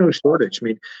 there's no shortage. I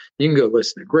mean, you can go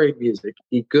listen to great music,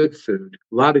 eat good food,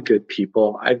 a lot of good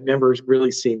people. I've never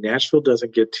really seen Nashville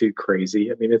doesn't get too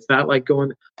crazy. I mean, it's not like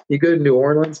you go to New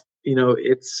Orleans,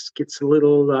 it gets a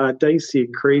little dicey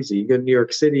and crazy. You go to New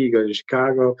York City, you go to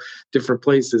Chicago, different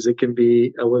places, it can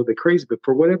be a little bit crazy. But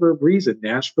for whatever reason,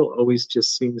 Nashville always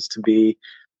just seems to be,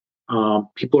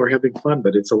 people are having fun,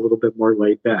 but it's a little bit more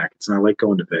laid back. It's not like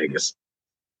going to Vegas.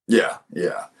 Yeah.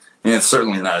 And it's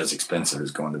certainly not as expensive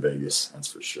as going to Vegas.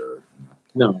 That's for sure.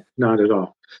 No, not at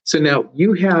all. So now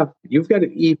you've got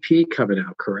an EP coming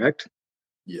out, correct?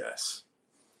 Yes.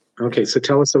 Okay, so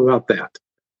tell us about that.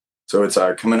 So it's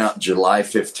coming out July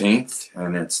 15th,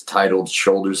 and it's titled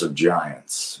Shoulders of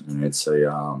Giants. And it's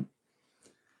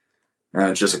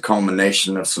it's just a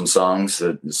culmination of some songs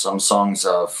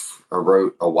I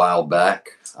wrote a while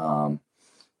back, a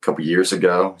couple years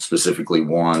ago, specifically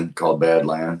one called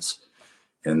Badlands.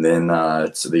 And then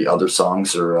the other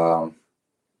songs are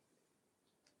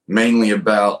mainly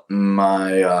about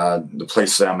the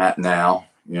place that I'm at now,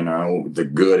 the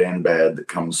good and bad that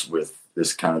comes with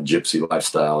this kind of gypsy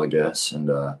lifestyle, I guess. And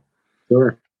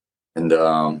Sure. And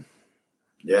like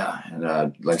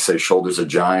I say, Shoulders of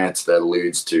Giants, that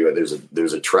alludes to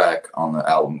there's a track on the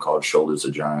album called Shoulders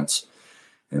of Giants,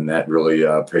 and that really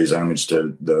pays homage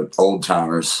to the old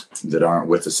timers that aren't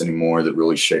with us anymore that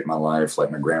really shaped my life,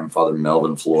 like my grandfather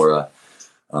Melvin Flora,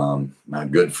 my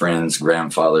good friend's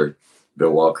grandfather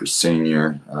Bill Walker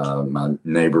Sr., my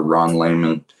neighbor Ron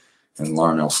Lehman, and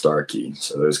Larnell Starkey.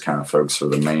 So those kind of folks are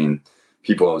the main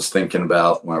people I was thinking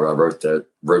about whenever I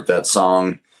wrote that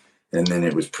song. And then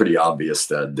it was pretty obvious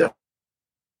that.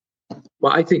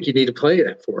 Well, I think you need to play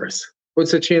that for us.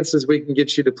 What's the chances we can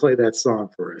get you to play that song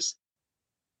for us?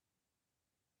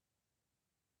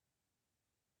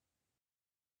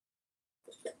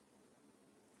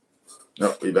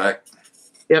 Oh, we back?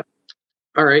 Yep.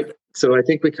 All right. So I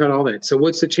think we cut all that. So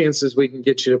what's the chances we can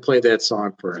get you to play that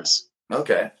song for us?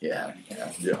 Okay. Yeah.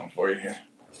 For you here.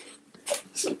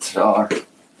 Guitar.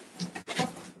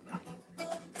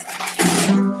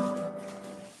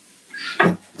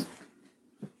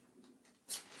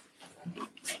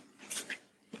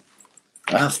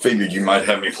 I figured you might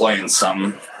have me playing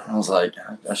something. I was like,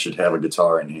 I should have a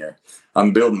guitar in here.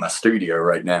 I'm building my studio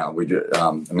right now. I'm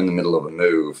in the middle of a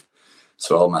move,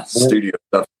 so all my studio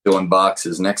stuff is still in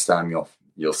boxes. Next time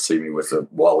you'll see me with a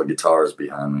wall of guitars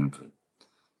behind me.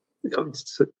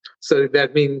 So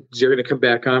that means you're going to come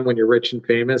back on when you're rich and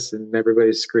famous and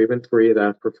everybody's screaming for you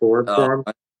to perform for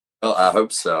them? Well, I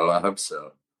hope so.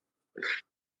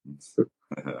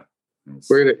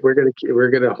 We're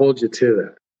gonna hold you to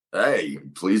that. Hey,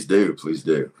 please do,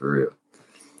 for real.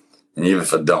 And even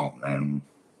if I don't, man,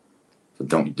 if I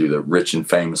don't do the rich and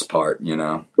famous part, you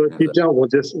know. Well, if you don't, we're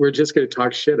just gonna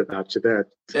talk shit about you then.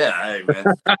 Yeah, hey man.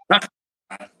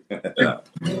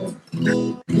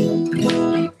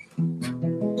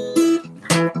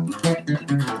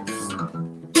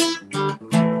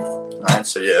 All right,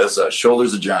 so yeah, it's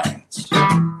Shoulders of Giants.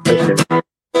 Okay.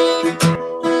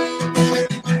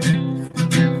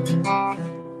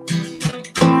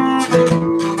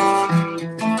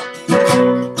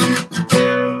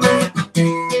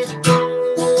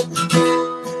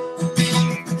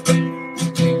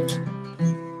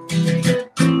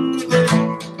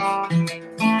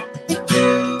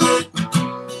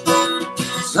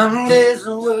 Some days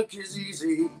the work is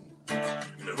easy,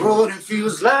 the road it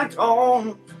feels like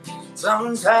home.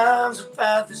 Sometimes the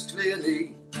path is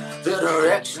clearly the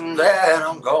direction that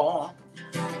I'm going.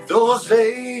 Those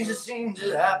days it seem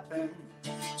to happen,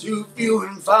 too few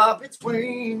and far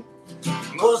between.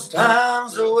 Most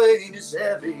times the weight is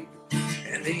heavy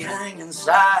and the hanging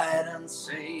side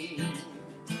unseen.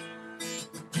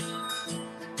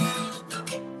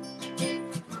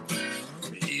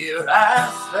 Here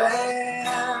I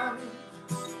stand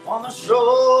on the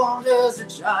shoulders of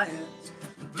giants,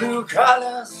 blue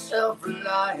collar,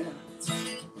 self-reliant,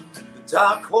 the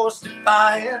dark horse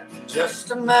defiant,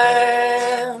 just a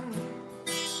man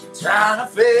trying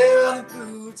to fill the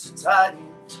boots and tighten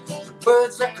the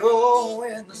birds that go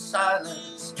in the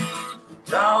silence,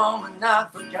 dumb and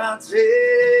not forgotten.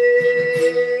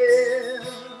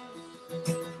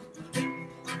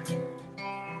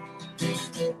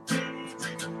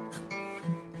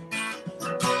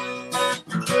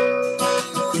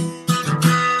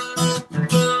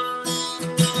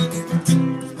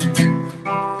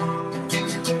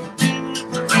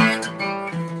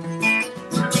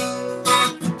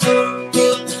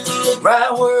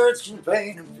 Right words can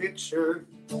paint a picture,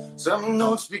 some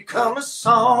notes become a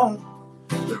song.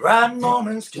 The right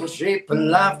moments can shape a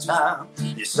lifetime.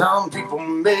 Yeah, some people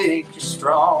make you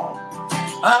strong.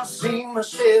 I've seen my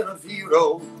share of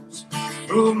heroes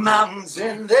move mountains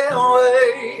in their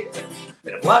way,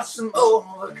 and I've watched them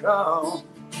overcome,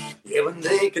 yeah, when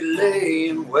they could lay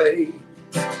in wait.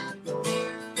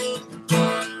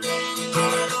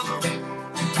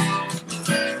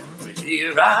 But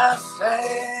here I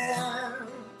stand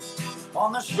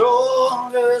on the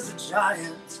shoulders of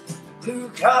giants, blue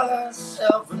collar,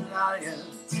 self-reliant,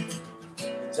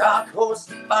 dark horse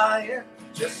defiant,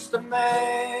 just a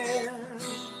man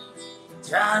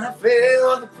trying to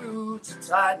fill the boots and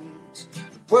tightens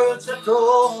the words that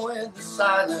go in the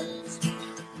silence,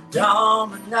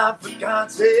 dumb and not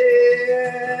forgotten.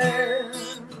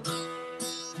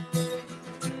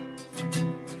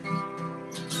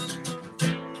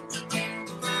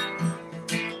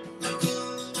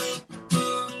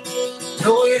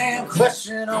 No, it ain't a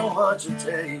question on what you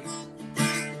take,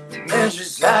 it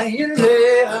measures how you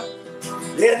live.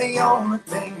 They're the only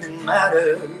thing that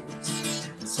matters,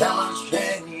 is how much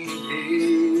can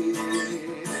you give.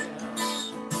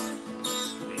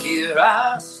 Here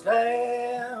I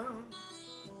stand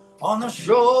on the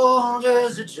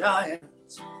shoulders of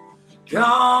giants,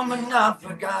 come and not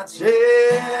forgotten.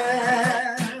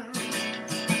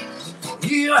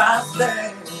 Here I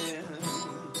stand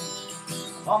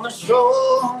on the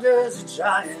shoulders of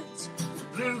giants,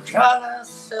 blue collar,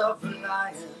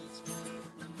 self-reliant,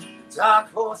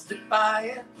 dark horse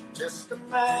defiant, just a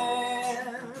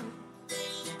man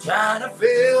trying to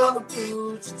fill the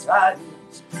boots and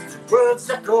tightens words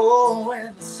that go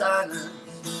in the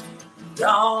silence,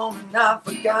 dumb and not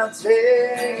forgotten.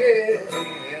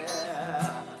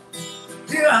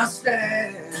 Here I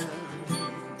stand,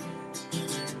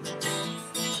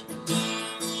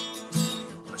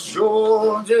 my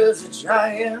shoulders are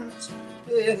giants.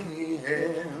 Yeah.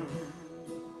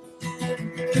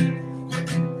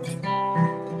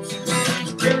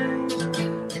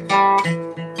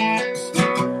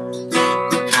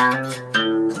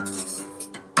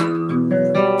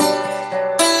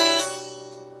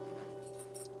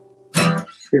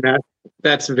 You know,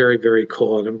 that's very, very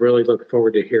cool. And I'm really looking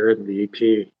forward to hearing the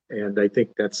EP. And I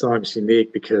think that song's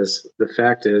unique because the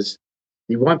fact is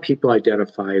you want people to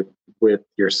identify with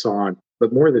your song,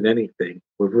 but more than anything,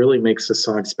 what really makes the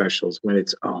song special is when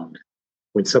it's owned,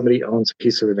 when somebody owns a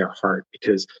piece of it in their heart.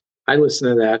 Because I listen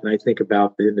to that and I think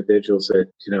about the individuals that,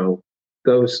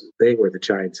 they were the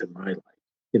giants in my life.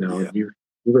 Yeah. You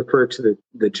refer to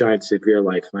the giants of your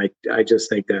life. And I just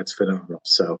think that's phenomenal.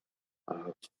 So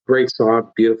great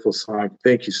song, beautiful song.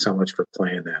 Thank you so much for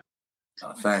playing that.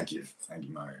 Thank you. Thank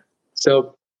you, Mario.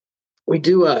 So we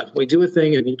do a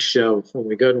thing in each show when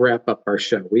we go to wrap up our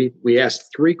show. We ask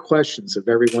 3 questions of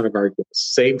every one of our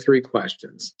guests. Same 3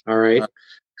 questions. All right.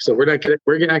 So we're not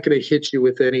gonna hit you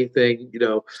with anything,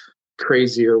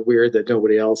 crazy or weird that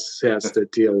nobody else has to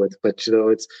deal with. But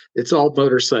it's all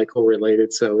motorcycle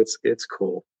related, so it's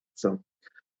cool.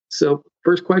 So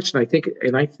first question, I think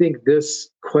this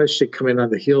question coming on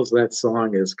the heels of that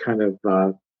song is kind of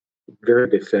very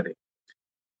befitting.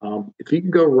 If you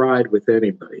can go ride with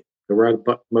anybody, go ride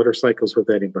motorcycles with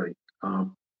anybody,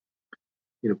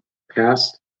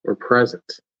 past or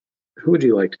present, who would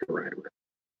you like to go ride with?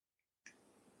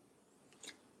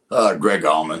 Greg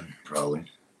Allman, probably.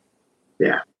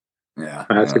 Yeah, Yeah.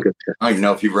 that's a good pick. I don't even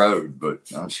know if he rode, but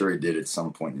I'm sure he did at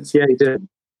some point in his Yeah, he did.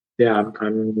 Yeah,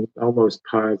 I'm almost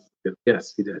positive.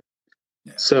 Yes, he did.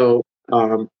 Yeah. So,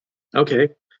 okay.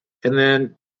 And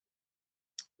then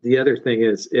the other thing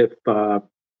is,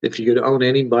 if you could own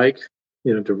any bike,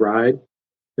 to ride,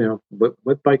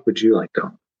 what bike would you like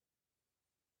to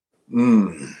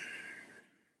own?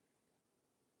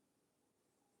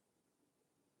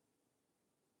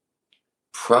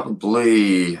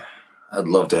 Probably, I'd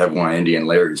love to have one of Indian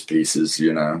Larry's pieces,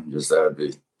 just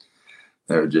that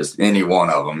would just any one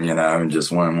of them, and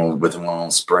just one with one of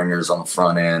those springers on the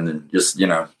front end and just,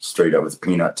 straight up with a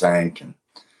peanut tank and,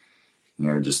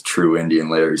 just true Indian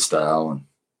Larry style and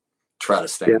try to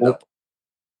stand up.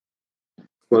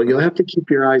 Well, you'll have to keep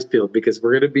your eyes peeled because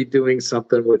we're going to be doing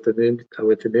something with an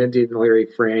Indian Larry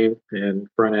frame and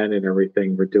front end and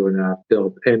everything. We're doing a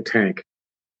build and tank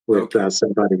with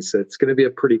somebody, so it's going to be a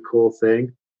pretty cool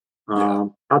thing.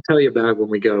 I'll tell you about it when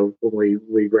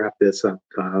we wrap this up,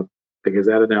 because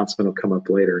that announcement will come up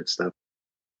later and stuff.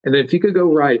 And then if you could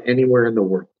go ride anywhere in the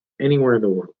world,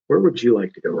 where would you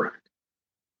like to go ride?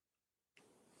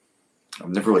 I've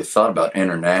never really thought about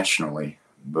internationally,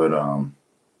 but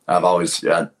I've always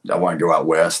I want to go out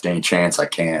west. Any chance I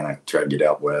can, I try to get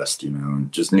out west.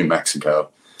 Just New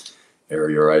Mexico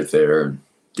area right there, and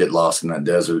get lost in that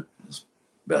desert as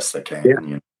best I can. Yeah.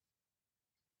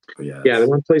 But the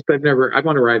one place I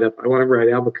want to ride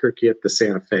Albuquerque up to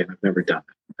Santa Fe. I've never done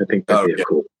it. I think that'd be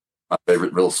cool. My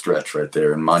favorite little stretch right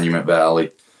there in Monument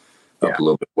Valley, up a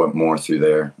little bit more through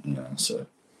there. So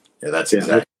that's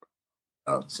exactly.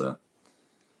 So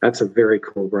that's a very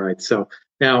cool ride. So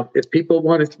now, if people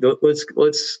want to,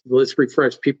 let's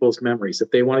refresh people's memories.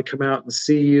 If they want to come out and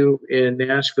see you in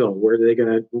Nashville, where do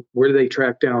they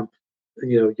track down,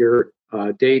 your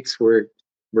dates, where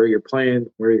you're playing,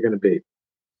 where you're going to be?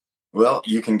 Well,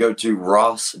 you can go to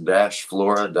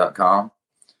ross-flora.com,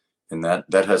 and that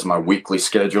has my weekly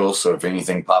schedule. So if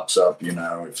anything pops up,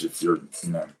 if you're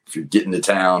getting to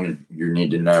town, you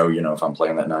need to know, if I'm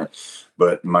playing that night.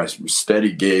 But my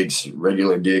steady gigs,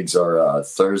 regular gigs, are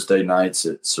Thursday nights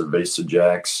at Cerveza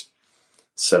Jack's,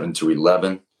 7 to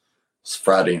 11. It's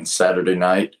Friday and Saturday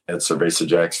night at Cerveza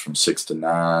Jack's from 6 to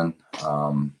 9.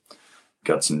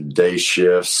 Got some day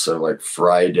shifts. So like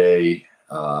Friday,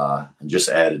 I just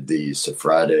added these. So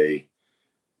Friday,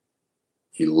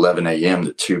 11 a.m.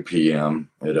 to 2 p.m.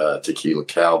 at Tequila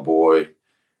Cowboy.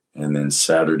 And then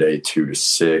Saturday, 2 to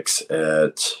 6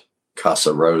 at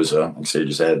Casa Rosa. Like I say,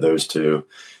 just add those 2.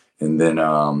 And then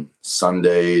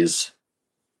Sundays,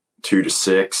 2 to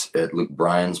 6 at Luke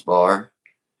Bryan's bar.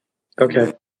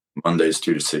 Okay. Mondays,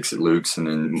 2 to 6 at Luke's. And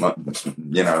then,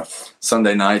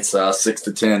 Sunday nights, 6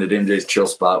 to 10 at MJ's Chill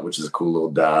Spot, which is a cool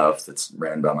little dive that's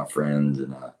ran by my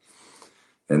friend.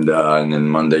 And then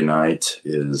Monday night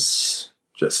is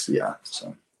just,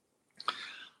 So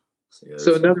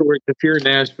in other words, if you're in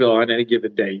Nashville on any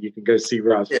given day, you can go see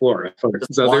Ross Flora.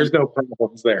 So there's no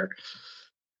problems there.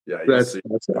 Yeah, that's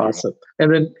awesome.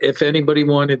 And then if anybody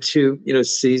wanted to,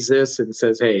 sees this and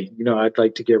says, hey, I'd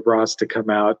like to get Ross to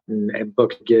come out and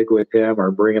book a gig with him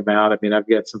or bring him out. I mean, I've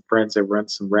got some friends that run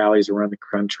some rallies around the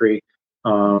country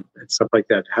and stuff like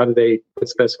that.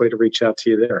 What's the best way to reach out to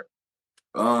you there?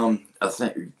 I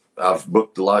think I've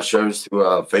booked a lot of shows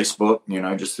through Facebook,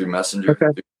 just through Messenger. Okay.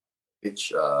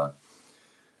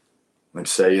 Like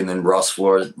say, and then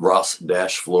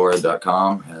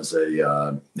ross-flora.com has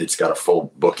it's got a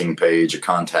full booking page, a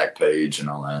contact page, and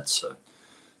all that. So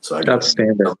I got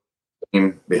a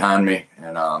team behind me,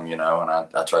 and and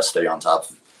I try to stay on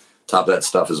top of that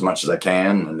stuff as much as I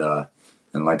can,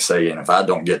 and like say, and if I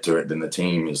don't get to it, then the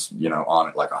team is on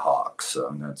it like a hawk.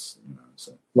 So that's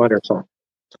wonderful.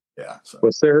 Yeah. So.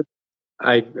 Well, sir,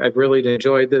 I've really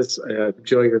enjoyed this. I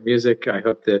enjoy your music. I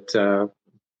hope that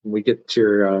we get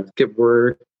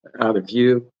word out of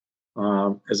you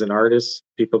as an artist.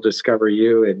 People discover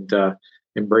you and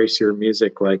embrace your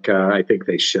music like I think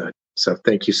they should. So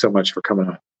thank you so much for coming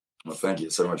on. Well, thank you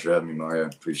so much for having me, Mario.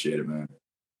 Appreciate it, man.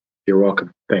 You're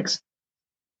welcome. Thanks.